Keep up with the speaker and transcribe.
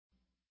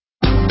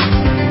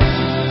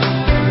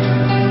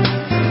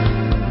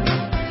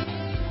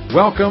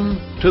Welcome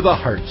to the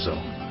Heart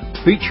Zone,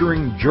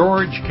 featuring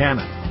George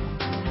Cannon.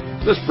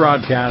 This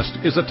broadcast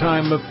is a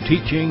time of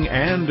teaching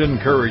and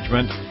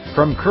encouragement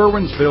from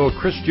Curwensville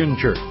Christian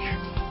Church.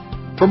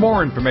 For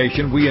more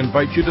information, we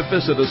invite you to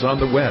visit us on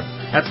the web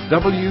at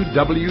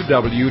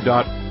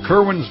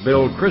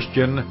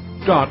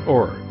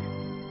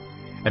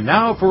www.curwensvillechristian.org. And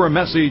now for a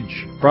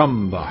message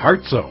from the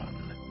Heart Zone.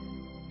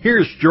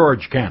 Here's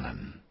George Cannon.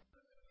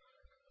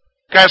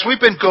 Guys, we've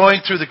been going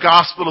through the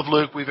Gospel of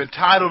Luke. We've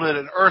entitled it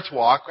an Earth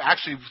Walk.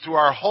 Actually, through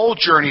our whole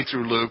journey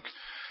through Luke,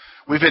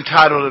 we've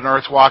entitled it an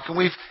Earth Walk. And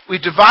we've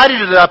divided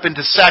it up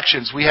into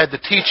sections. We had the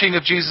teaching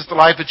of Jesus, the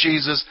life of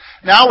Jesus.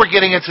 Now we're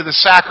getting into the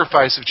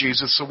sacrifice of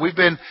Jesus. So we've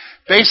been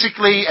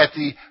basically at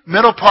the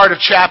middle part of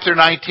chapter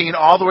 19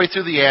 all the way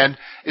through the end.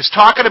 It's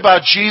talking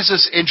about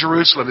Jesus in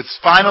Jerusalem. It's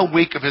the final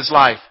week of his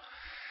life.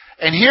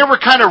 And here we're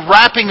kind of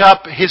wrapping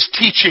up his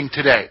teaching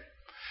today.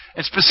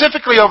 And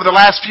specifically over the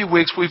last few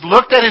weeks, we've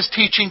looked at his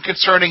teaching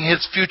concerning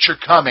his future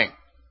coming.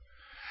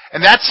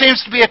 And that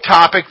seems to be a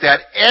topic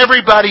that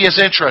everybody is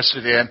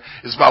interested in,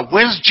 is about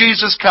when's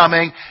Jesus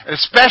coming, and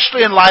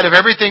especially in light of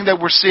everything that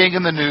we're seeing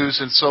in the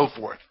news and so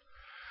forth.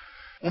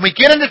 When we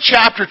get into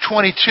chapter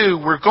 22,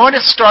 we're going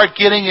to start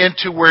getting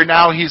into where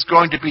now he's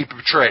going to be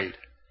portrayed.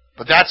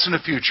 But that's in the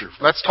future.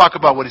 Let's talk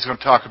about what he's going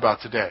to talk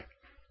about today.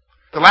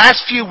 The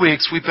last few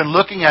weeks, we've been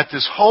looking at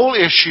this whole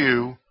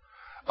issue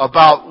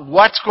about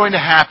what's going to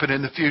happen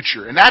in the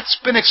future. And that's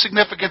been a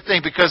significant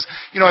thing because,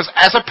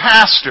 as a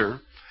pastor,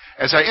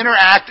 as I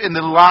interact in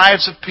the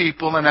lives of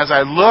people and as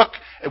I look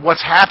at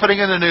what's happening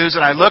in the news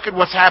and I look at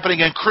what's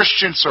happening in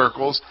Christian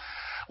circles,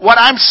 what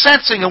I'm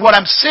sensing and what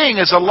I'm seeing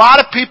is a lot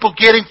of people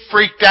getting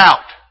freaked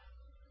out.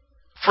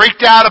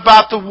 Freaked out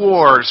about the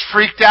wars,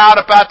 freaked out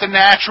about the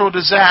natural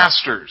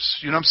disasters.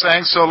 You know what I'm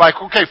saying? So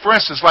for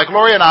instance, like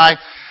Lori and I,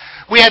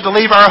 we had to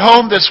leave our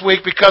home this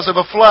week because of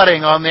a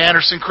flooding on the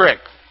Anderson Creek.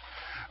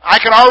 I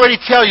can already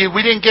tell you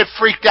we didn't get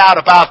freaked out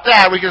about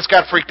that. We just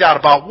got freaked out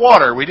about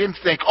water. We didn't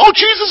think, oh,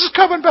 Jesus is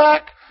coming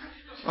back.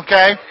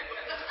 Okay?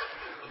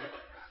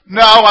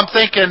 No, I'm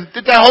thinking,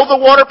 did they hold the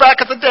water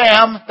back at the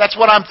dam? That's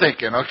what I'm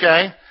thinking,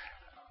 okay?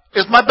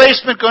 Is my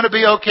basement going to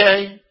be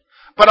okay?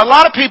 But a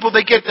lot of people,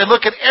 they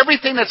look at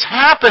everything that's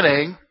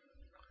happening,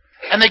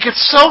 and they get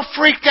so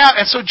freaked out.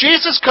 And so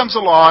Jesus comes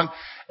along,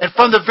 and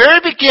from the very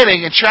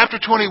beginning in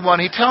chapter 21,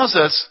 he tells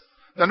us,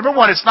 that number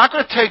one, it's not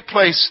going to take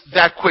place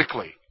that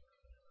quickly.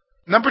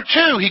 Number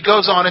two, he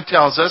goes on and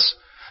tells us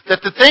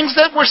that the things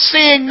that we're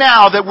seeing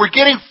now, that we're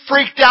getting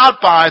freaked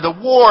out by, the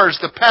wars,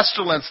 the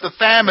pestilence, the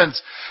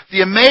famines,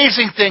 the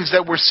amazing things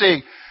that we're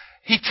seeing,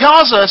 he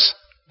tells us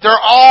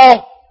they're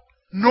all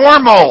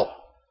normal.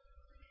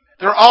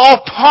 They're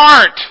all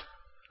part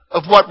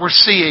of what we're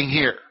seeing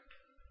here.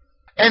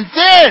 And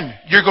then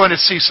you're going to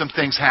see some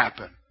things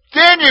happen.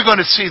 Then you're going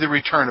to see the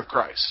return of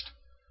Christ.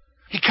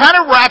 He kind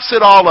of wraps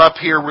it all up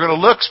here. We're going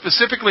to look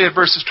specifically at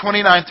verses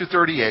 29 through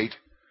 38.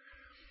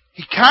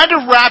 He kind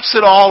of wraps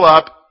it all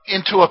up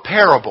into a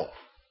parable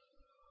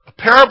of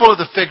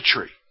the fig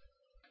tree.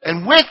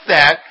 And with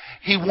that,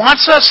 he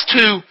wants us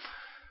to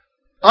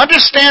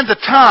understand the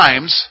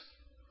times,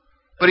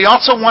 but he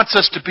also wants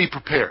us to be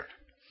prepared.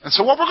 And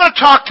so what we're going to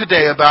talk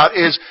today about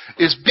is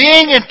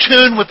being in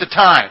tune with the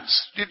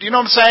times. Do you know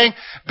what I'm saying?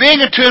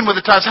 Being in tune with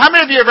the times. How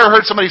many of you have ever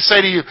heard somebody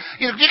say to you,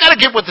 you got to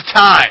get with the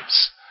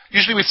times?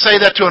 Usually we say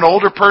that to an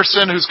older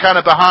person who's kind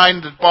of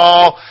behind the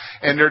ball,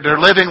 and they're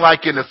living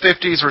like in the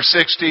 50s or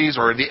 60s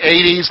or in the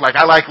 80s, like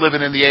I like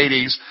living in the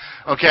 80s,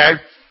 okay?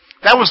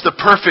 That was the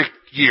perfect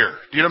year.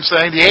 Do you know what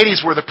I'm saying? The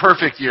 80s were the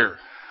perfect year.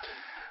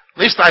 At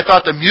least I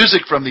thought the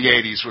music from the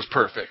 80s was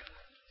perfect.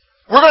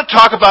 We're going to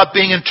talk about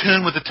being in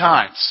tune with the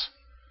times.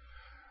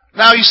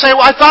 Now you say,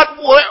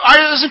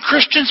 isn't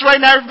Christians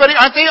right now, everybody,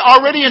 aren't they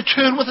already in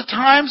tune with the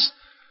times?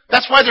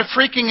 That's why they're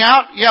freaking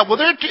out? Yeah,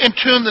 well, they're in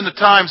tune in the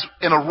times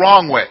in a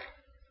wrong way.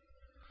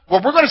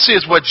 What we're going to see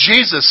is what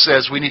Jesus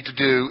says we need to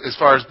do as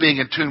far as being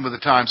in tune with the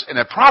times in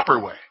a proper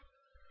way.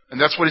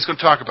 And that's what he's going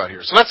to talk about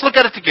here. So let's look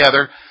at it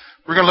together.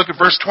 We're going to look at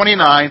verse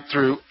 29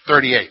 through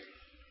 38.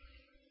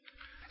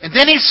 And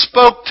then he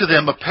spoke to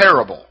them a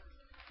parable.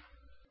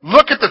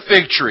 Look at the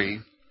fig tree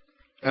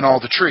and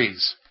all the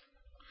trees.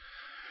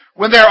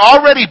 When they're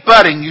already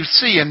budding, you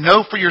see and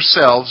know for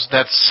yourselves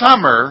that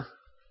summer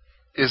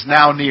is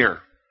now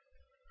near.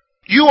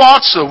 You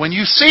also, when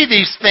you see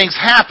these things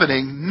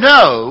happening,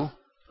 know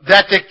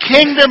that the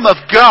kingdom of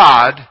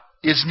God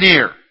is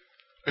near.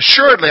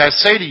 Assuredly, I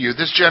say to you,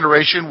 this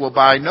generation will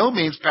by no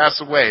means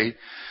pass away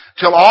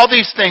till all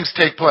these things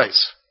take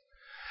place.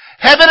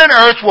 Heaven and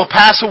earth will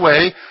pass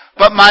away,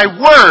 but my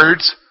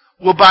words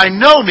will by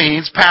no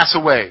means pass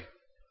away.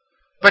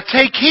 But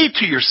take heed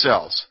to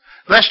yourselves,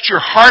 lest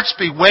your hearts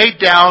be weighed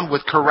down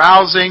with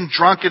carousing,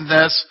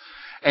 drunkenness,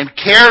 and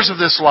cares of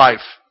this life,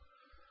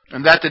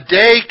 and that the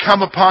day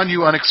come upon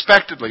you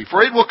unexpectedly.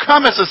 For it will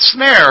come as a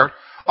snare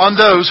on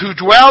those who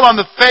dwell on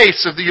the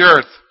face of the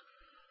earth.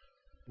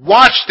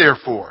 Watch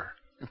therefore,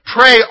 and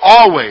pray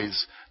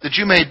always that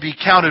you may be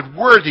counted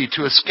worthy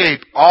to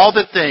escape all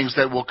the things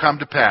that will come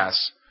to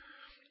pass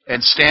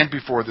and stand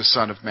before the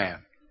Son of Man.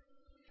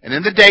 And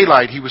in the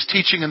daylight he was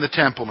teaching in the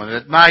temple, and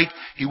at night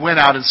he went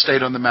out and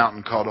stayed on the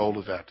mountain called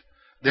Olivet.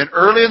 Then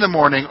early in the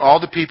morning all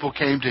the people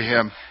came to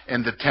him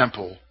in the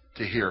temple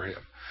to hear him.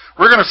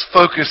 We're going to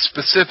focus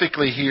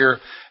specifically here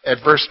at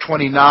verse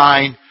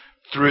 29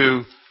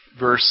 through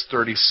verse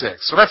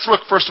 36. So let's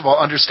look first of all,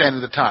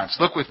 understanding the times.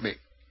 Look with me.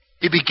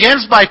 He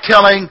begins by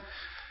telling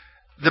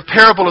the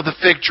parable of the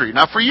fig tree.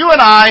 Now for you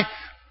and I,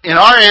 in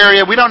our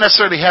area, we don't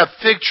necessarily have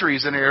fig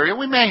trees in our area.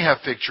 We may have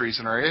fig trees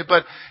in our area,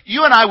 but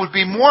you and I would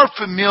be more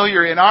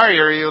familiar in our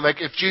area,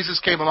 like if Jesus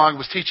came along and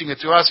was teaching it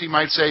to us, he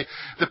might say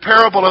the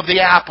parable of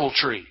the apple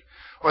tree,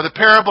 or the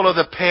parable of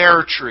the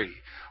pear tree,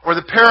 or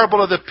the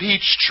parable of the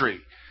peach tree.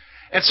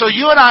 And so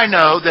you and I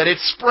know that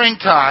it's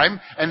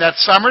springtime and that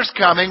summer's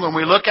coming when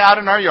we look out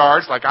in our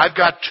yards. Like I've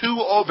got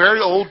two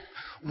very old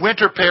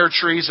winter pear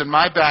trees in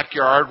my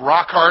backyard,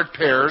 rock-hard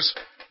pears,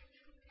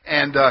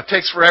 and it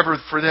takes forever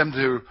for them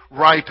to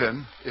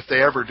ripen, if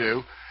they ever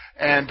do.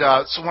 And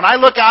so when I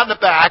look out in the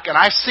back and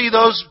I see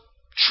those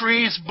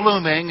trees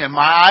blooming and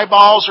my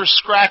eyeballs are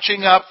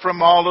scratching up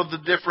from all of the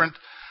different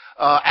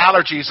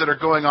allergies that are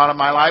going on in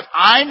my life,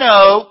 I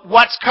know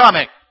what's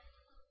coming.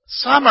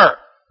 Summer.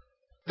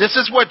 This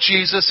is what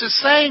Jesus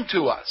is saying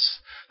to us.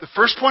 The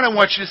first point I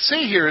want you to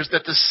see here is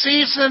that the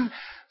seasons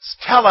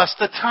tell us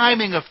the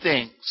timing of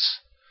things.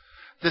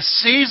 The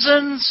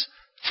seasons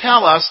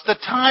tell us the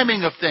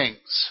timing of things.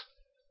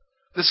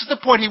 This is the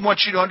point he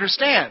wants you to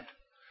understand.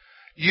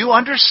 You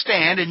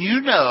understand and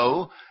you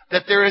know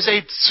that there is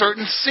a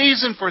certain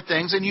season for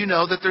things, and you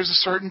know that there's a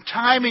certain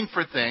timing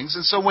for things.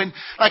 And so when,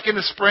 like in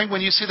the spring,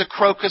 when you see the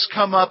crocus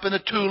come up and the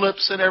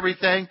tulips and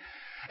everything,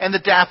 and the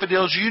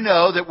daffodils, you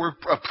know that we're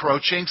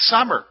approaching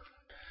summer.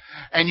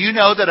 And you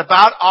know that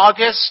about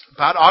August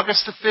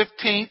the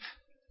 15th,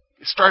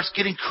 it starts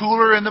getting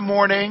cooler in the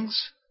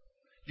mornings,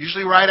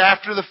 usually right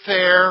after the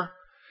fair.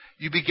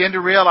 You begin to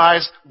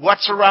realize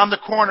what's around the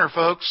corner,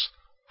 folks.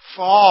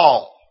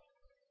 Fall.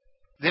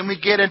 Then we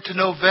get into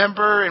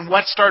November, and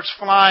what starts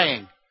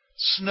flying?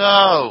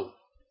 Snow.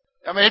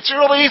 I mean, it's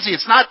real easy.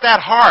 It's not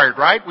that hard,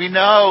 right? We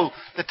know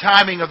the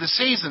timing of the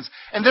seasons.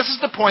 And this is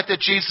the point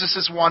that Jesus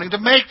is wanting to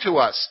make to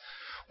us.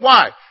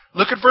 Why?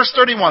 Look at verse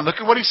 31.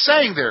 Look at what he's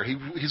saying there.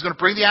 He's going to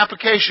bring the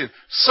application.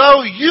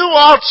 So you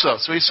also.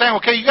 So he's saying,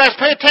 okay, you guys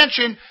pay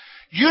attention.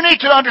 You need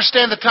to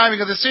understand the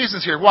timing of the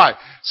seasons here. Why?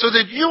 So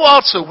that you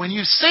also, when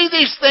you see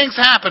these things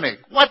happening,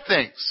 what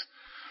things?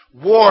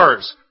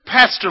 Wars,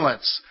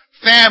 pestilence,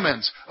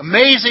 famines,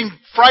 amazing,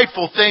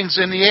 frightful things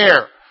in the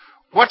air.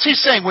 What's he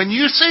saying? When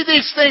you see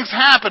these things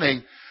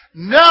happening,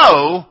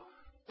 know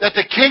that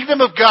the kingdom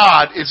of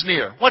God is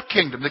near. What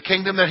kingdom? The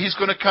kingdom that he's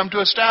going to come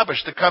to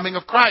establish, the coming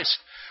of Christ.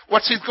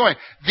 What's he going?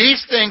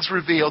 These things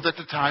reveal that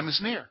the time is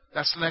near.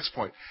 That's the next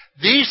point.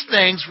 These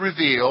things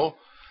reveal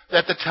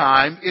that the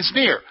time is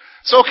near.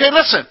 So, okay,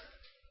 listen.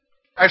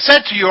 I've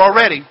said to you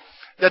already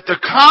that the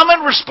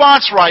common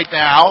response right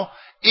now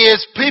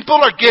is people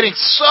are getting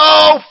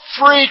so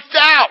freaked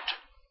out.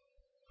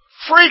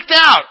 Freaked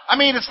out. I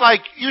mean, it's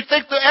like you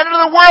think the end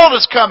of the world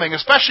is coming,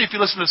 especially if you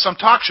listen to some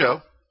talk show.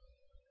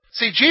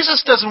 See,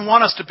 Jesus doesn't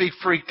want us to be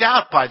freaked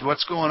out by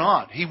what's going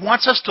on. He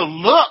wants us to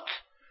look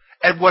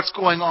at what's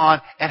going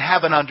on and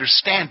have an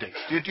understanding.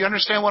 Do you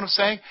understand what I'm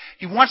saying?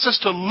 He wants us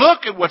to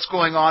look at what's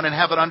going on and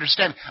have an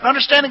understanding. An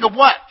understanding of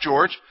what,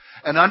 George?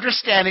 An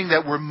understanding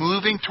that we're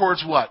moving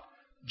towards what?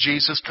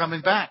 Jesus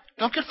coming back.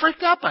 Don't get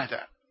freaked out by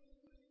that.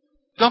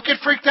 Don't get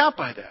freaked out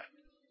by that.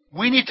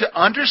 We need to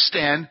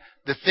understand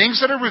the things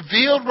that are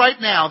revealed right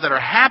now, that are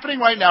happening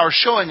right now, are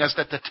showing us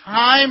that the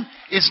time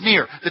is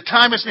near. The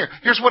time is near.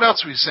 Here's what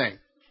else we're seeing.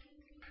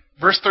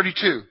 Verse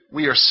 32,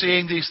 we are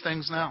seeing these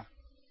things now.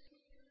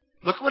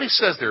 Look at what he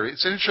says there.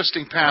 It's an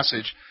interesting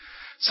passage.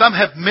 Some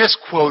have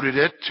misquoted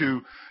it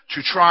to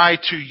try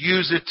to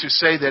use it to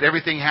say that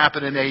everything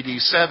happened in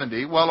AD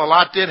 70. Well, a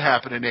lot did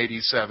happen in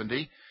AD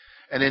 70.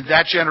 And in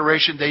that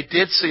generation, they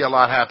did see a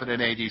lot happen in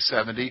AD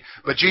 70.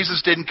 But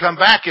Jesus didn't come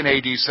back in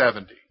AD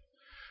 70.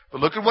 But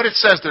look at what it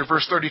says there,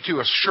 verse 32.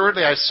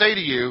 Assuredly, I say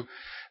to you,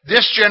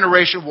 this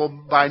generation will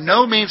by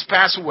no means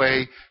pass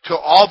away till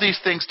all these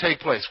things take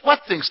place. What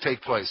things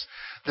take place?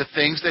 The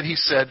things that he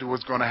said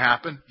was going to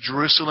happen.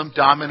 Jerusalem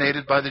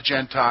dominated by the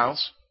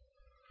Gentiles.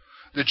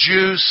 The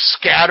Jews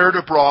scattered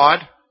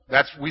abroad.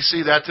 We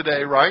see that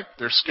today, right?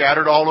 They're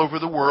scattered all over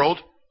the world.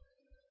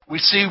 We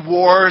see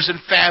wars and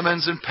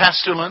famines and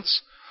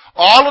pestilence.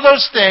 All of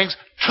those things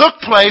took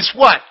place,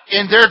 what?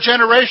 In their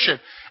generation.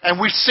 And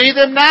we see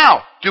them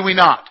now, do we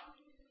not?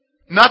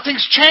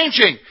 Nothing's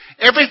changing.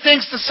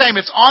 Everything's the same.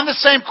 It's on the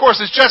same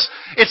course.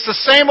 It's the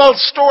same old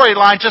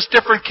storyline, just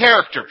different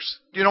characters.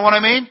 Do you know what I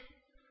mean?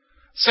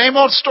 Same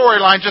old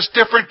storyline, just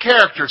different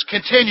characters,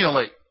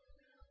 continually.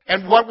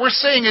 And what we're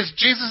seeing is,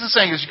 Jesus is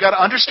saying is, you've got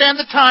to understand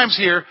the times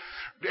here.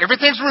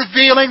 Everything's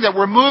revealing that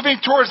we're moving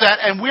towards that,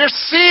 and we're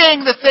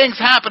seeing the things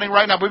happening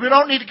right now, but we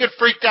don't need to get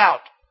freaked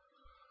out.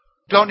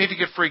 Don't need to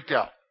get freaked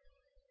out.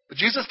 But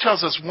Jesus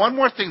tells us one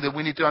more thing that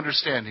we need to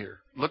understand here.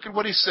 Look at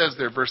what he says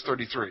there, verse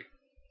 33.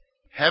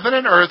 Heaven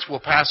and earth will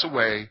pass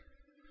away,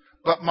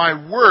 but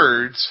my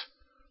words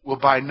will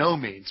by no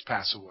means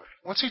pass away.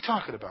 What's he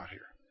talking about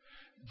here?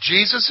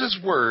 Jesus'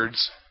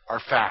 words are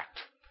fact.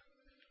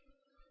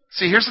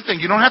 See, here's the thing.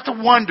 You don't have to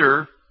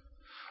wonder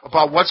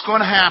about what's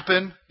going to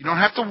happen. You don't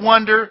have to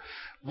wonder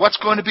what's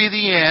going to be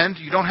the end.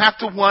 You don't have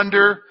to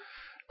wonder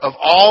of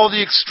all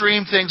the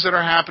extreme things that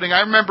are happening.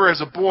 I remember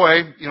as a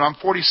boy, I'm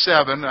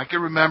 47, I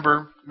can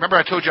remember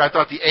I told you I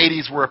thought the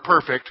 80s were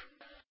perfect.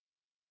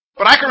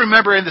 But I can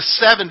remember in the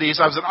 70s,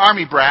 I was an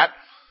Army brat,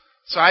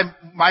 so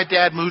my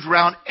dad moved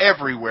around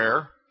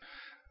everywhere.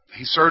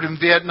 He served in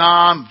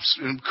Vietnam,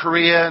 in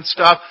Korea and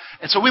stuff.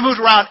 And so we moved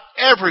around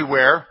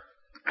everywhere,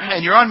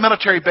 and you're on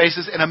military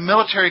bases in a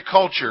military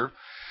culture.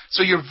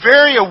 So you're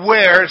very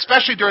aware,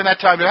 especially during that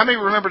time. How many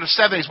remember the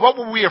 70s? What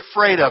were we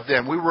afraid of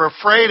then? We were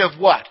afraid of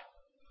what?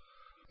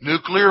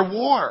 Nuclear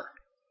war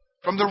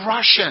from the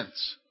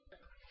Russians.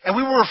 And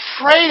we were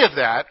afraid of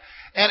that.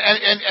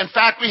 And in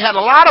fact, we had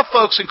a lot of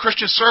folks in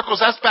Christian circles.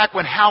 That's back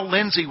when Hal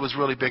Lindsey was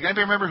really big.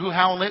 Anybody remember who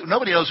Hal Lindsey?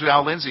 Nobody knows who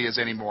Hal Lindsey is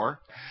anymore.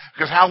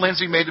 Because Hal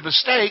Lindsey made a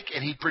mistake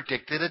and he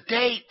predicted a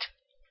date.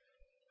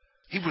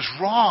 He was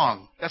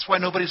wrong. That's why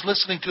nobody's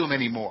listening to him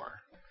anymore.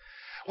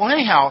 Well,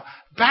 anyhow,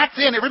 back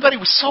then everybody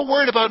was so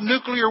worried about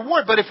nuclear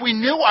war. But if we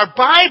knew our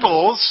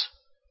Bibles,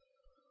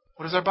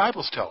 what does our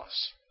Bibles tell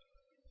us?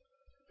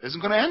 It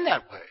isn't going to end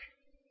that way.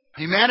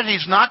 Humanity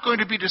is not going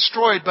to be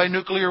destroyed by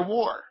nuclear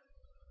war.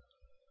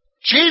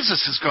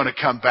 Jesus is going to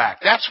come back.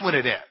 That's when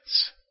it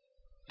ends.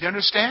 Do you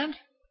understand?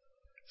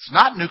 It's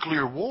not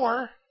nuclear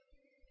war.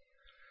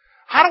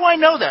 How do I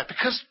know that?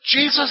 Because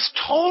Jesus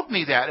told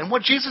me that. And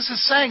what Jesus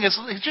is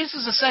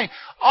saying,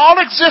 all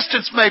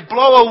existence may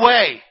blow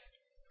away,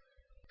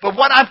 but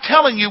what I'm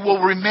telling you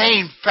will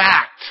remain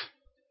fact.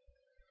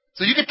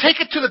 So you can take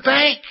it to the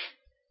bank.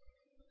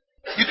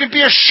 You can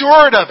be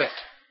assured of it.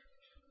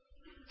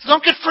 So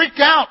don't get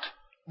freaked out.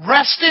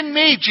 Rest in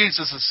me,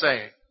 Jesus is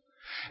saying.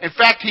 In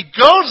fact, he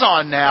goes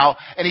on now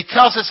and he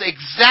tells us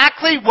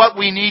exactly what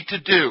we need to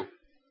do.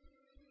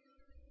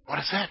 What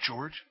is that,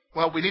 George?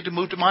 Well, we need to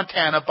move to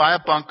Montana, buy a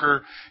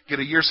bunker, get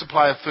a year's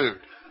supply of food.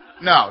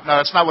 No,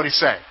 that's not what he's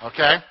saying,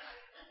 okay?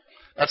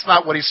 That's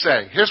not what he's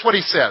saying. Here's what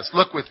he says.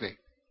 Look with me.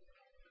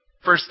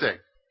 First thing,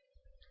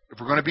 if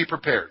we're going to be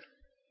prepared.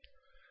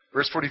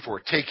 Verse 44,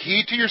 take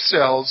heed to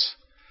yourselves,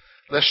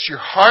 lest your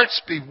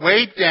hearts be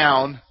weighed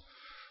down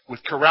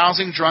with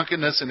carousing,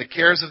 drunkenness, and the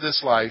cares of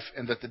this life,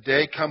 and that the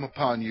day come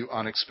upon you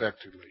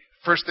unexpectedly.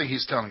 First thing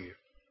he's telling you,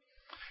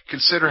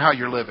 consider how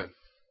you're living.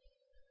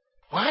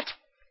 What?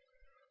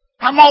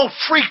 I'm all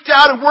freaked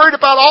out and worried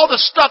about all the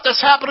stuff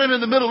that's happening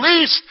in the Middle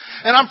East,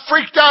 and I'm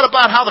freaked out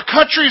about how the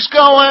country's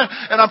going,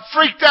 and I'm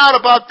freaked out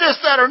about this,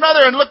 that, or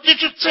another. And look, did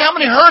you see how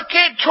many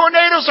hurricane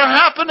tornadoes are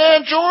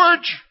happening,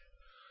 George?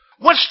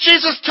 What's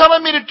Jesus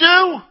telling me to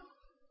do?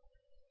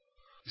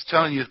 He's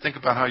telling you to think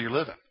about how you're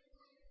living.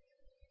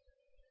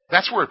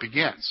 That's where it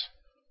begins.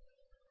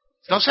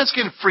 There's no sense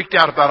getting freaked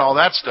out about all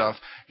that stuff.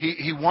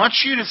 He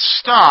wants you to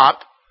stop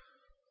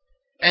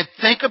and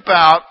think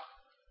about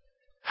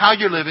how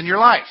you're living your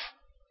life.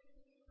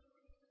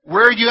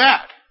 Where are you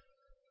at?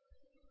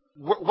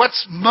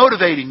 What's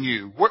motivating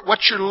you?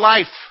 What's your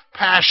life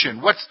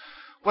passion?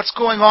 What's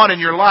going on in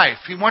your life?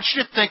 He wants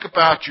you to think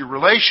about your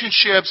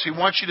relationships. He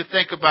wants you to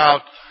think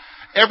about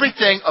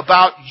everything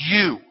about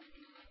you.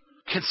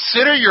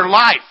 Consider your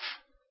life.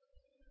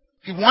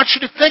 He wants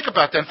you to think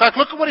about that. In fact,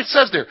 look at what it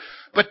says there.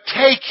 But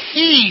take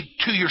heed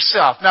to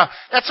yourself. Now,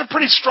 that's a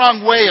pretty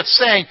strong way of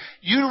saying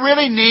you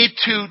really need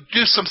to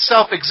do some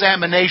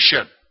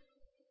self-examination.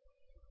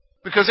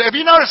 Because have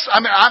you noticed,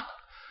 I'm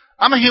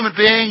a human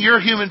being, you're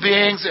human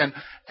beings, and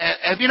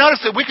have you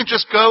noticed that we can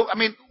just go,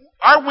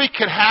 our week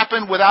can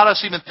happen without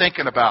us even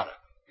thinking about it.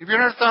 Have you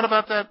ever thought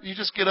about that? You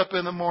just get up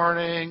in the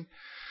morning,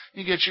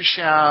 you get your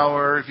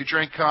shower, if you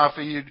drink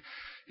coffee,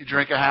 you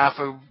drink a half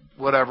of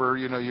whatever,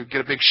 you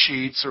get a big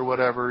sheets or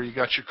whatever, you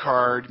got your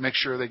card, make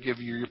sure they give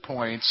you your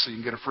points so you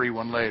can get a free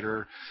one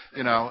later,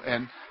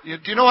 and do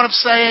you know what I'm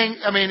saying?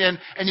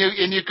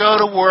 And you go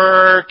to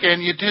work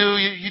and you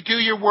do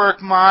your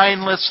work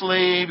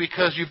mindlessly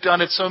because you've done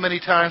it so many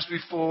times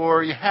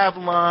before. You have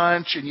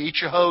lunch and you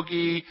eat your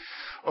hoagie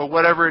or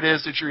whatever it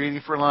is that you're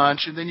eating for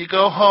lunch, and then you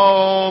go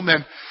home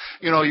and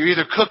you're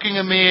either cooking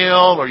a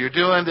meal or you're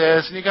doing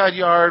this, and you got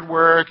yard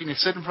work, and you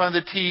sit in front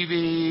of the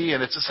TV,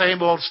 and it's the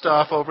same old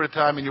stuff over the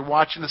time, and you're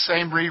watching the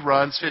same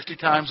reruns 50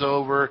 times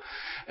over,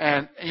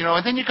 and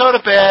then you go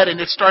to bed, and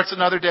it starts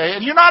another day,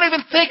 and you're not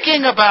even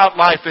thinking about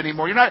life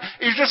anymore.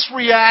 You're just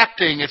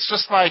reacting. It's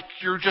just like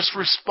you're just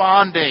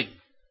responding.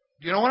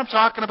 Do you know what I'm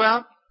talking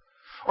about?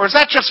 Or is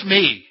that just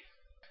me?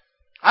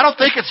 I don't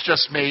think it's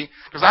just me,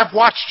 because I've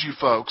watched you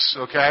folks,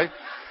 okay?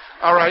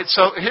 All right,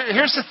 so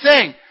here's the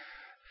thing.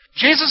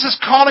 Jesus is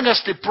calling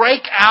us to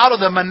break out of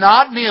the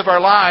monotony of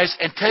our lives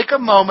and take a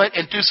moment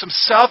and do some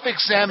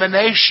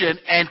self-examination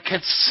and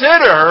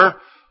consider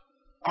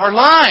our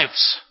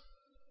lives.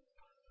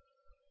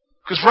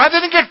 Because rather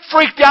than get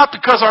freaked out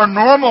because our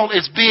normal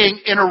is being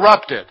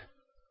interrupted,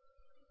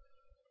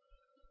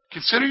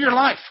 consider your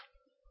life.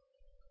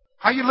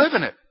 How are you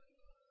living it?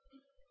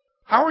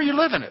 How are you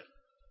living it?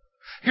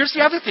 Here's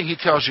the other thing he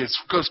tells you. It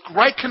goes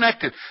right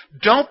connected.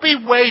 Don't be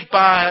weighed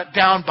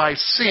down by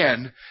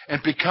sin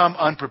and become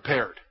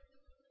unprepared.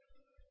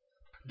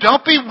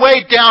 Don't be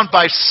weighed down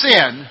by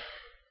sin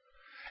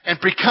and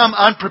become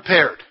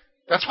unprepared.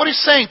 That's what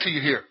he's saying to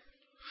you here.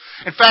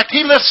 In fact,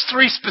 he lists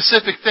 3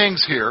 specific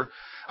things here.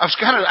 I was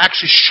kind of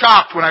actually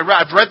shocked when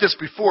I've read this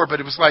before, but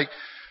it was like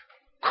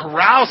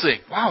carousing.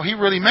 Wow, he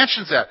really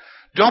mentions that.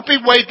 Don't be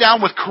weighed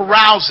down with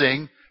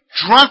carousing,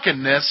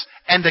 drunkenness,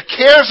 and the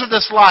cares of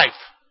this life.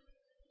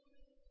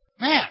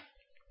 Man,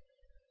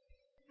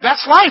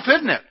 that's life,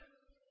 isn't it?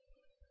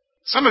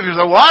 Some of you say,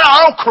 well,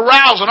 I don't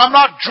carouse and I'm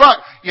not drunk.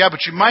 Yeah,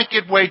 but you might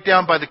get weighed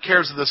down by the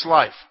cares of this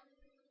life.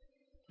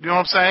 You know what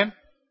I'm saying?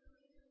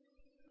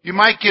 You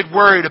might get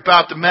worried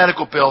about the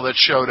medical bill that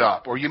showed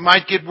up, or you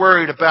might get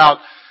worried about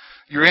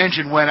your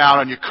engine went out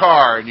on your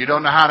car and you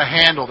don't know how to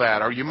handle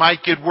that, or you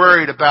might get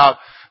worried about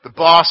the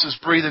boss is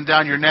breathing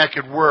down your neck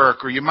at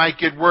work, or you might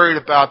get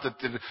worried about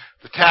the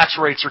tax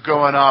rates are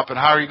going up and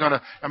how are you going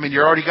to,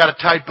 you already got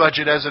a tight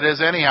budget as it is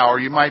anyhow, or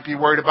you might be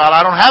worried about,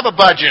 I don't have a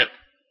budget.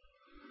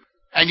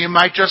 And you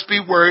might just be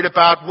worried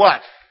about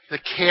what? The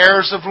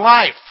cares of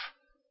life.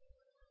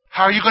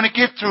 How are you going to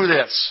get through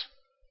this?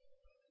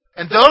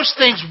 And those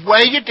things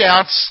weigh you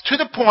down to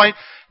the point,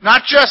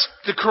 not just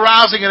the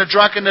carousing and the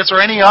drunkenness or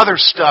any other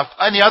stuff,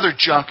 any other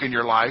junk in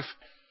your life.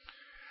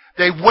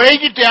 They weigh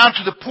you down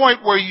to the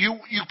point where you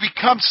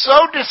become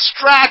so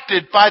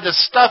distracted by the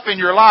stuff in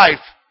your life,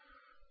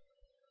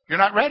 you're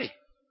not ready.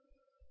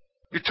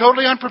 You're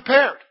totally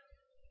unprepared.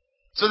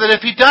 So that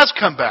if he does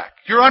come back,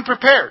 you're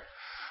unprepared.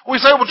 We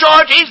say, well,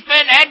 George,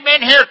 hadn't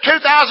been here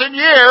 2,000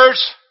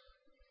 years.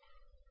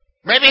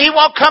 Maybe he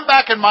won't come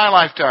back in my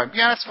lifetime.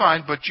 Yeah, that's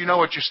fine, but you know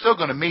what? You're still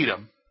going to meet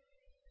him.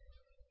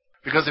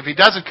 Because if he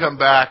doesn't come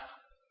back,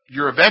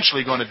 you're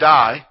eventually going to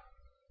die.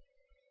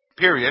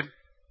 Period.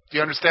 Do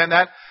you understand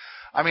that?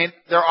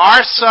 There are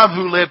some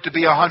who live to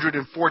be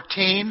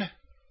 114,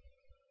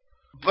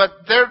 but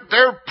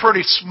they're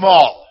pretty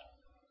small.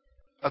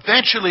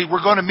 Eventually,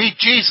 we're going to meet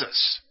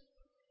Jesus.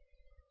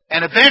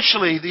 And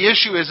eventually, the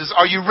issue is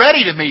are you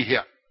ready to meet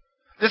him?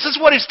 This is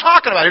what he's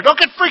talking about here. Don't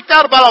get freaked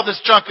out about all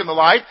this junk in the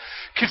life.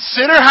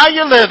 Consider how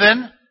you're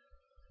living.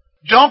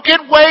 Don't get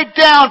weighed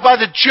down by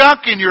the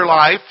junk in your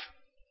life.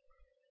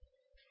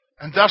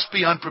 And thus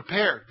be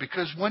unprepared.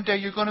 Because one day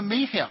you're going to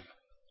meet him.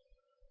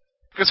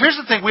 Because here's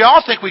the thing. We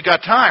all think we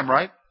got time,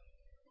 right?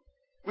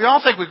 We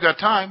all think we've got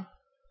time.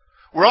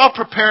 We're all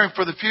preparing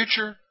for the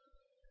future.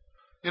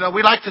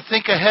 We like to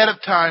think ahead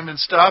of time and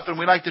stuff, and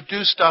we like to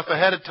do stuff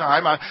ahead of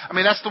time.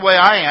 That's the way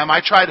I am. I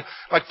try to,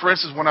 like for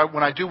instance, when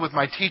I do with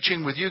my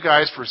teaching with you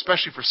guys,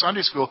 especially for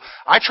Sunday school,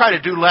 I try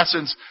to do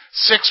lessons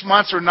 6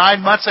 months or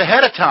 9 months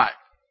ahead of time.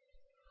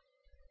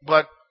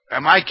 But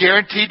am I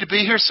guaranteed to be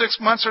here 6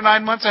 months or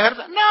 9 months ahead of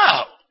time?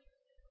 No.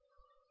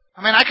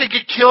 I could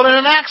get killed in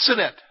an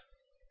accident,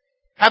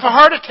 have a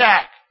heart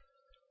attack.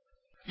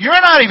 You're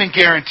not even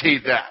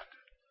guaranteed that.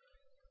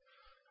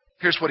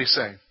 Here's what he's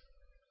saying.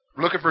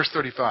 Look at verse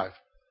 35.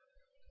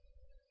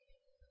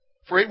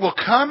 For it will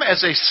come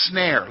as a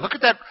snare. Look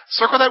at that.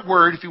 Circle that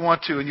word if you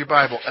want to in your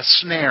Bible. A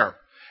snare.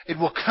 It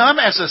will come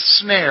as a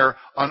snare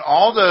on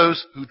all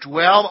those who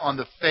dwell on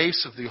the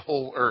face of the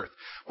whole earth.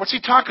 What's he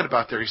talking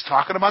about there? He's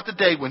talking about the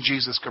day when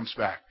Jesus comes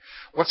back.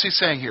 What's he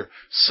saying here?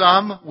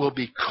 Some will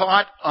be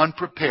caught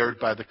unprepared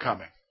by the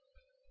coming.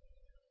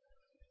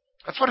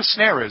 That's what a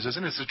snare is,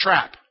 isn't it? It's a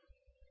trap.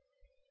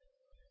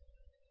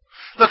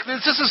 Look,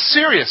 this is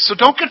serious, so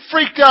don't get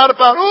freaked out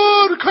about,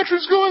 the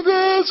country's going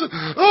this,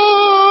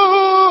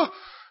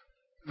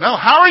 No,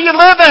 how are you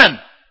living?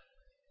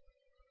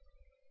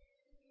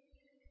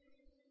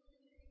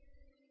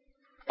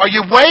 Are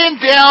you weighing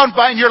down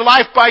in your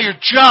life by your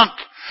junk?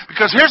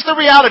 Because here's the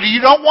reality, you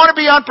don't want to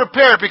be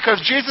unprepared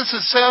because Jesus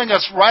is telling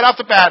us right off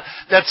the bat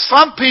that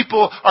some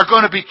people are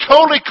going to be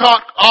totally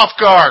caught off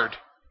guard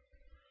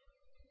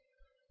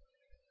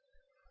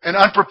and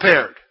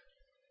unprepared.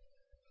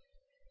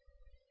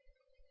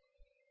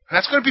 And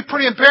that's going to be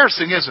pretty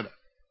embarrassing, isn't it?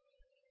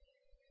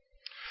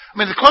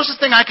 The closest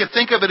thing I can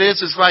think of it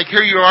is like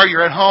here you are,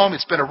 you're at home,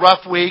 it's been a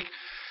rough week,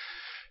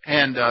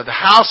 and the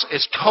house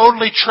is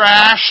totally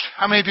trashed.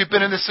 How many of you have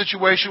been in this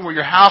situation where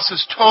your house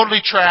is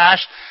totally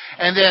trashed,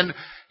 and then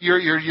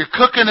you're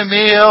cooking a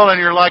meal, and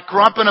you're like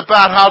grumping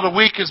about how the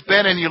week has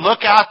been, and you look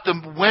out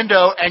the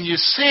window, and you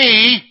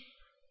see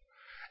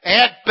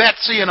Aunt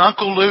Betsy and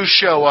Uncle Lou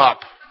show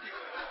up.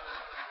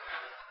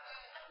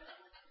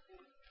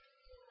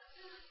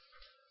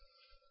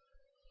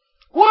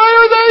 Why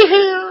are they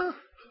here?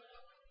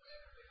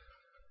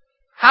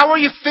 How are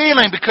you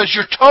feeling? Because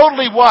you're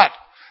totally what?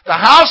 The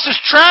house is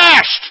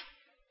trashed.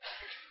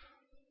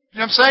 You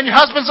know what I'm saying? Your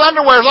husband's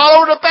underwear is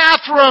all over the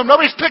bathroom.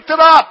 Nobody's picked it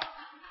up.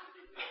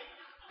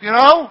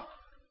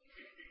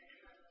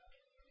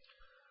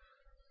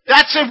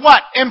 That's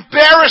what?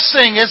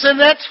 Embarrassing,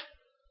 isn't it?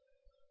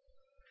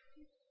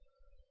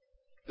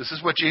 This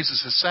is what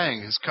Jesus is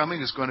saying. His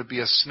coming is going to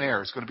be a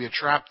snare. It's going to be a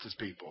trap to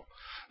people.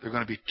 They're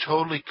going to be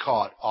totally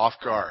caught off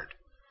guard.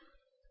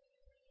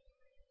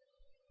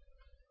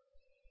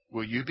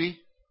 Will you be?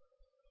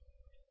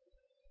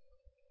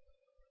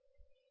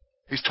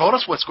 He's told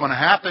us what's going to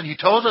happen. He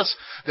told us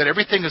that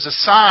everything is a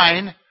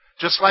sign,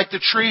 just like the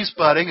trees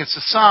budding. It's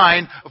a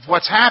sign of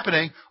what's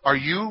happening. Are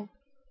you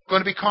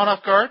going to be caught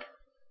off guard?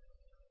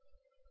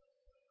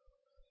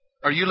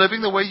 Are you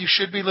living the way you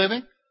should be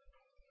living?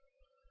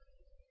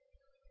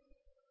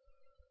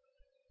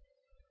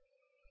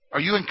 Are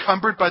you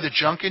encumbered by the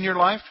junk in your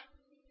life?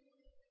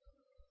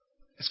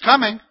 It's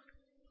coming.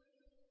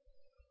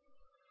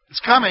 It's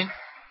coming.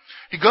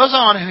 He goes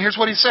on, and here's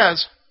what he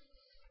says.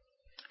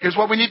 Here's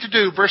what we need to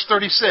do. Verse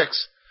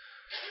 36.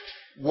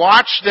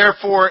 Watch,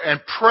 therefore, and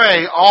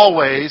pray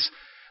always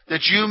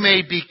that you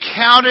may be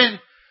counted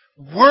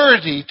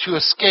worthy to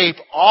escape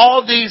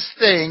all these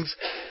things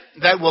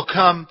that will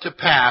come to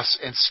pass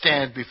and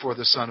stand before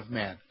the Son of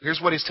Man.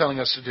 Here's what he's telling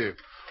us to do.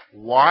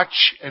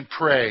 Watch and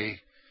pray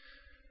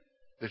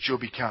that you'll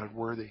be counted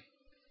worthy.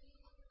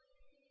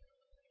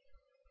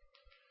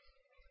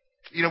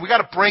 You know, we got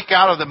to break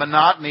out of the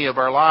monotony of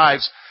our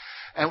lives,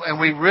 and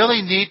we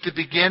really need to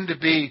begin to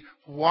be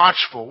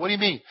watchful. What do you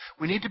mean?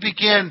 We need to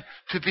begin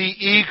to be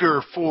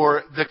eager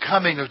for the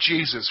coming of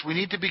Jesus. We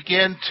need to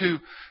begin to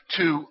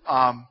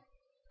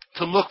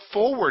look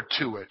forward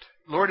to it.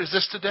 Lord, is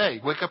this today?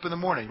 Wake up in the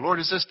morning. Lord,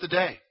 is this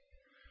today?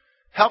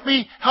 Help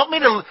me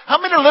to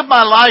live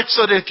my life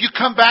so that if you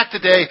come back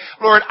today,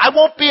 Lord, I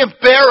won't be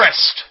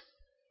embarrassed.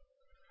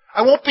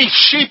 I won't be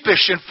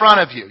sheepish in front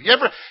of you. You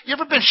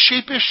ever been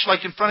sheepish,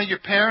 like in front of your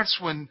parents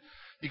when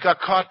you got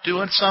caught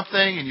doing something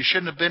and you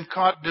shouldn't have been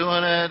caught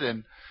doing it,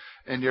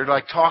 and you're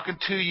like talking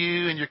to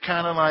you, and you're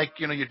kind of like,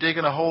 you know, you're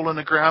digging a hole in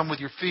the ground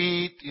with your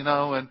feet, you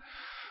know, and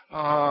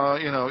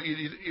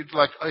you're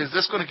like, is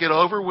this going to get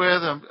over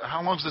with?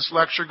 How long is this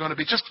lecture going to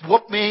be? Just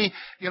whoop me,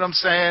 you know what I'm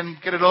saying?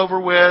 Get it over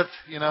with,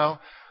 you know.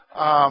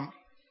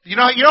 You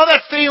know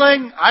that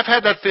feeling? I've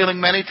had that feeling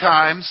many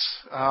times.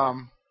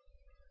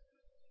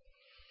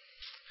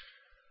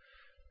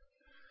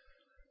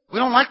 We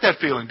don't like that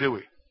feeling, do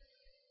we?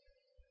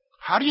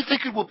 How do you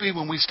think it will be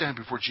when we stand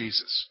before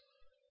Jesus?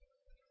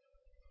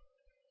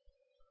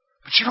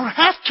 But you don't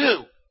have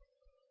to.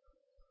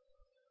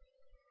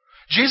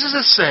 Jesus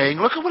is saying,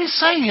 look at what he's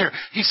saying here.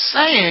 He's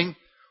saying,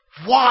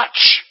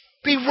 watch,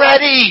 be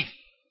ready,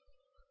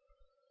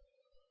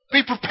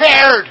 be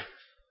prepared,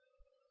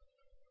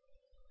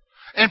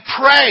 and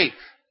pray.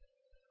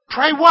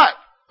 Pray what?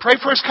 Pray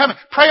for his coming.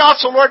 Pray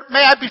also, Lord,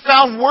 may I be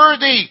found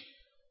worthy.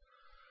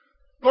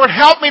 Lord,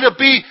 help me to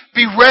be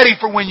ready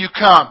for when you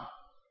come.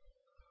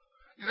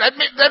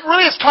 That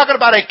really is talking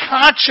about a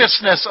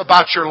consciousness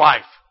about your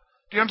life.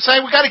 Do you know what I'm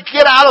saying? We've got to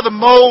get out of the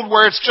mold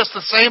where it's just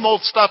the same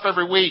old stuff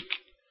every week.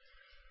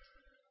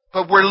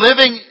 But we're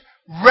living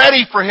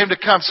ready for him to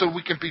come so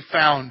we can be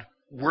found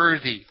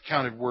worthy,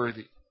 counted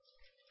worthy.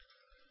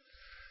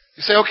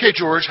 You say, okay,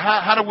 George,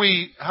 how do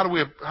we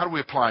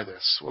apply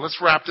this? Well, let's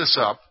wrap this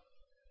up.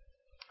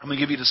 I'm going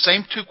to give you the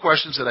same two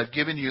questions that I've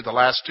given you the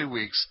last 2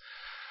 weeks,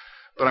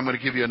 but I'm going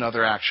to give you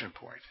another action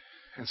point.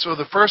 And so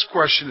the first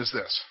question is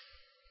this.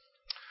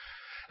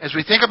 As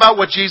we think about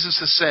what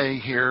Jesus is saying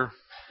here,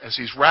 as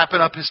he's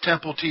wrapping up his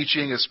temple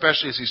teaching,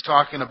 especially as he's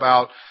talking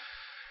about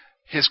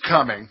his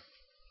coming,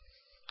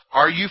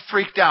 are you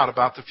freaked out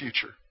about the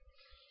future?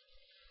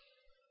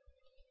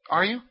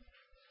 Are you?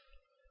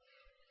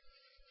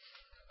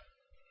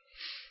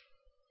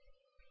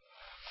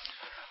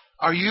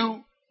 Are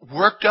you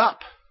worked up?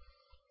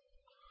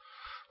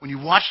 When you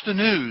watch the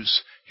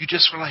news, you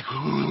just are like,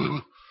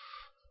 ooh.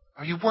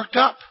 Are you worked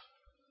up?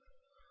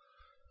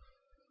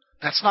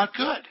 That's not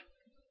good.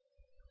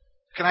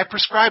 Can I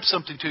prescribe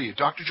something to you?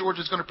 Dr. George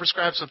is going to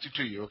prescribe something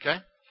to you, okay?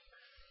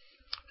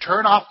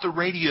 Turn off the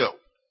radio.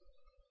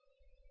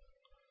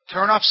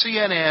 Turn off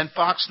CNN,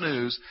 Fox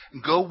News,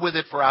 and go with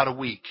it for out a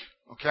week,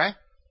 okay?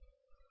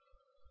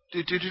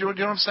 Do you know what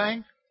I'm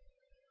saying?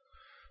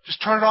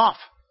 Just turn it off.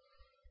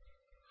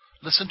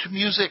 Listen to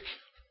music,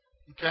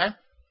 okay?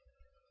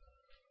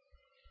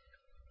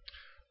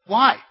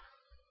 Why?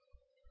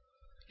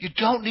 You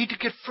don't need to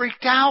get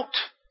freaked out.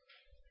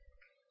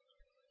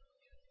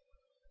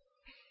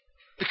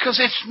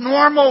 Because it's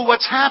normal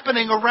what's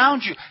happening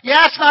around you.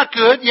 Yeah, it's not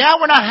good. Yeah,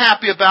 we're not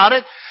happy about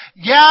it.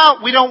 Yeah,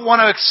 we don't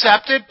want to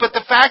accept it. But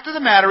the fact of the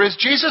matter is,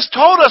 Jesus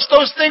told us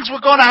those things were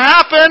going to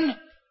happen.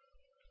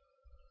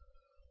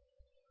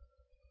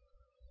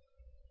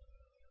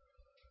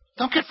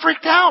 Don't get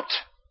freaked out.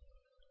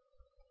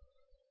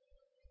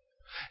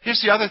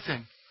 Here's the other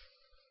thing.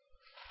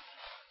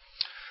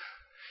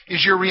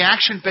 Is your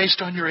reaction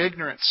based on your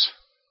ignorance?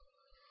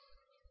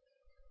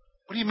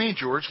 What do you mean,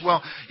 George?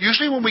 Well,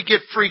 usually when we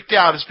get freaked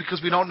out, it's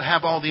because we don't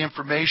have all the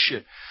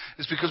information.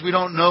 It's because we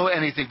don't know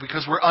anything,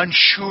 because we're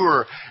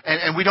unsure,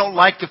 and we don't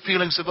like the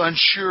feelings of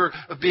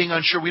being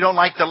unsure. We don't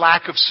like the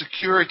lack of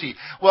security.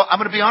 Well, I'm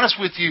going to be honest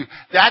with you.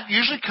 That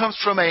usually comes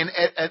from an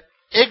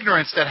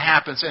ignorance that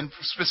happens, and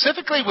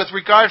specifically with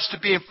regards to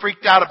being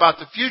freaked out about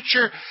the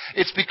future,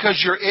 it's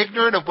because you're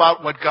ignorant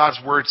about what God's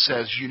Word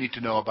says you need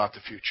to know about the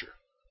future.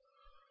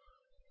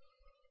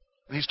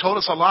 And he's told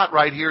us a lot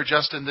right here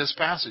just in this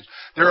passage.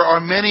 There are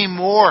many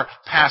more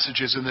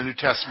passages in the New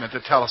Testament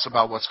that tell us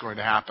about what's going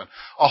to happen.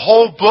 A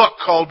whole book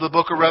called the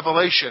Book of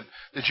Revelation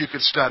that you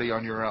could study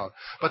on your own.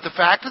 But the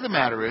fact of the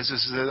matter is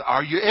that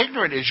are you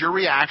ignorant? Is your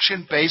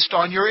reaction based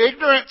on your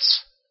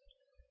ignorance?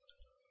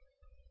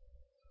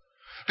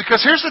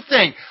 Because here's the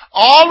thing.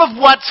 All of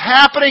what's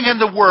happening in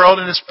the world,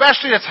 and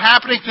especially that's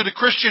happening to the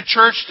Christian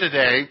church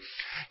today,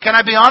 can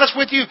I be honest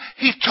with you?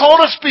 He told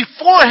us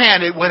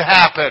beforehand it would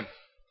happen.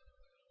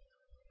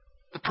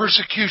 The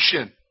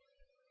persecution,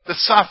 the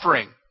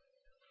suffering.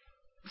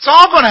 It's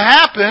all going to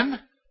happen.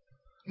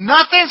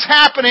 Nothing's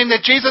happening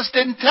that Jesus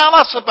didn't tell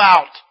us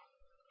about.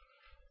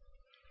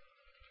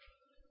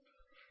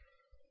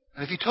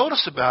 And if He told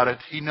us about it,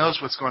 He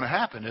knows what's going to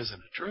happen, isn't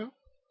it true?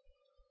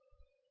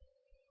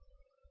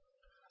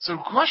 So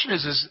the question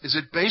is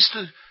it based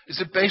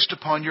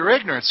upon your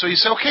ignorance? So you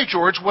say, okay,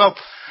 George, well,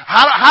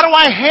 how do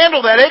I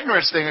handle that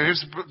ignorance thing? And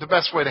here's the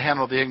best way to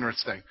handle the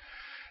ignorance thing.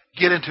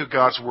 Get into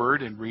God's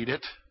Word and read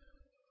it.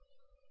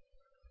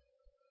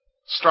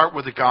 Start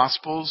with the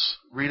Gospels.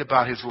 Read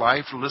about His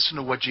life. Listen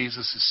to what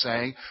Jesus is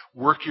saying.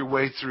 Work your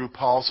way through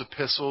Paul's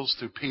epistles,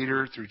 through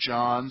Peter, through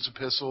John's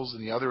epistles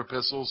and the other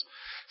epistles.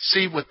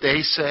 See what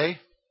they say.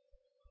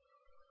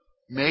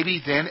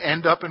 Maybe then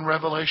end up in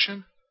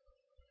Revelation.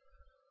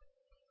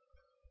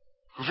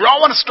 Because we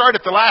all want to start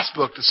at the last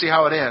book to see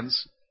how it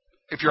ends.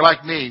 If you're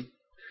like me.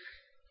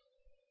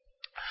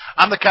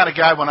 I'm the kind of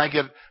guy when I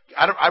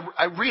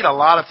read a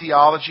lot of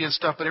theology and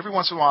stuff, but every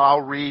once in a while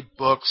I'll read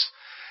books.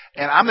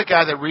 And I'm the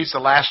guy that reads the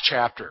last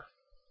chapter.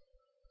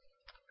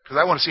 Because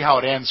I want to see how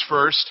it ends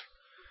first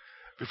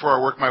before I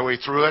work my way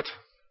through it.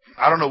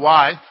 I don't know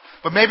why.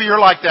 But maybe you're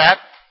like that.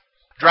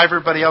 Drive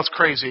everybody else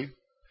crazy. You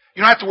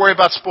don't have to worry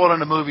about spoiling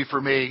the movie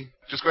for me.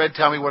 Just go ahead and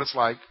tell me what it's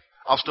like.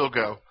 I'll still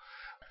go.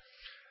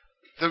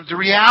 The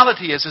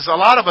reality is a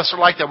lot of us are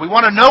like that. We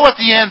want to know what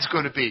the end's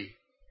going to be.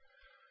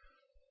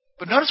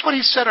 But notice what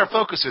He said our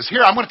focus is.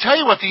 Here, I'm going to tell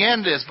you what the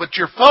end is. But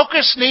your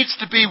focus needs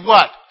to be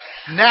what?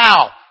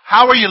 Now.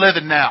 How are you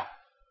living now?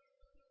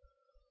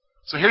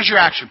 So here's your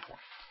action point.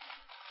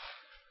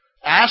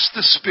 Ask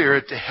the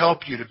Spirit to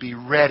help you to be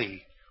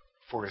ready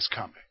for His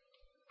coming.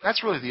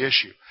 That's really the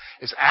issue.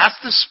 Is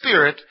ask the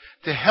Spirit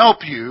to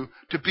help you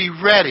to be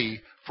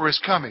ready for His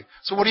coming.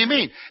 So what do you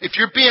mean? If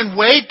you're being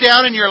weighed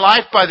down in your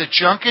life by the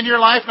junk in your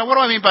life, now what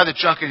do I mean by the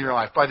junk in your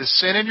life? By the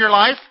sin in your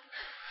life?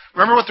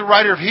 Remember what the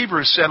writer of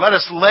Hebrews said, let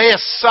us lay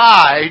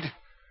aside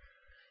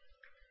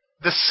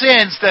the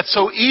sins that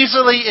so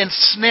easily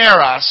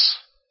ensnare us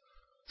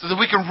so that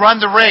we can run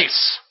the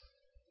race.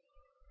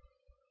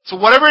 So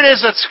whatever it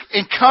is that's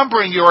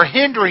encumbering you or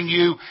hindering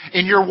you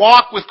in your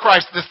walk with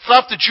Christ, the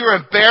stuff that you're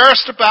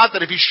embarrassed about,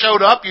 that if He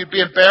showed up you'd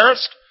be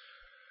embarrassed,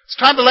 it's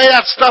time to lay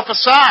that stuff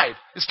aside.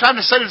 It's time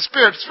to say to the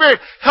Spirit,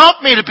 Spirit,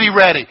 help me to be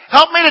ready.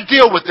 Help me to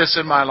deal with this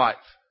in my life.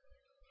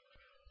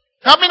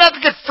 Help me not to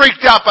get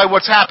freaked out by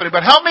what's happening,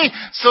 but help me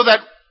so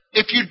that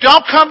if you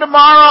don't come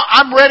tomorrow,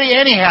 I'm ready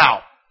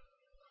anyhow.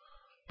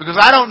 Because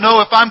I don't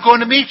know if I'm going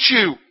to meet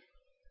you.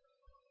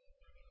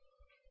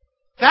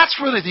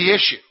 That's really the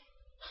issue.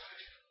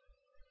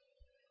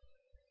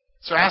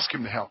 So ask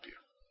Him to help you.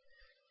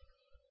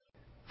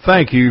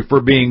 Thank you for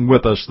being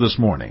with us this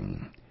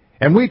morning.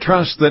 And we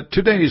trust that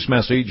today's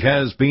message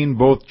has been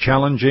both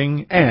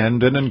challenging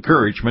and an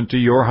encouragement to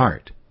your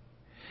heart.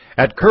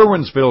 At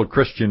Curwensville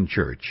Christian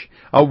Church,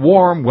 a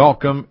warm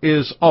welcome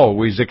is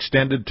always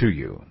extended to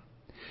you.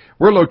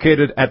 We're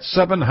located at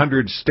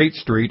 700 State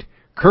Street,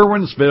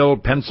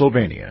 Curwensville,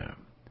 Pennsylvania.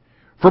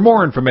 For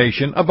more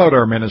information about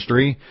our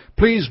ministry,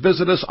 please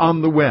visit us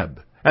on the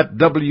web at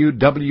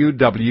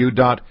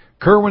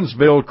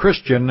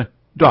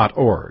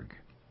www.curwensvillechristian.org.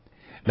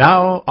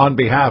 Now, on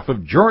behalf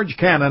of George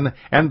Cannon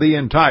and the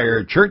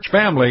entire church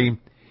family,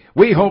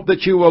 we hope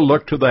that you will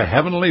look to the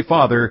Heavenly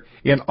Father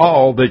in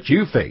all that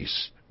you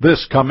face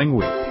this coming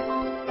week.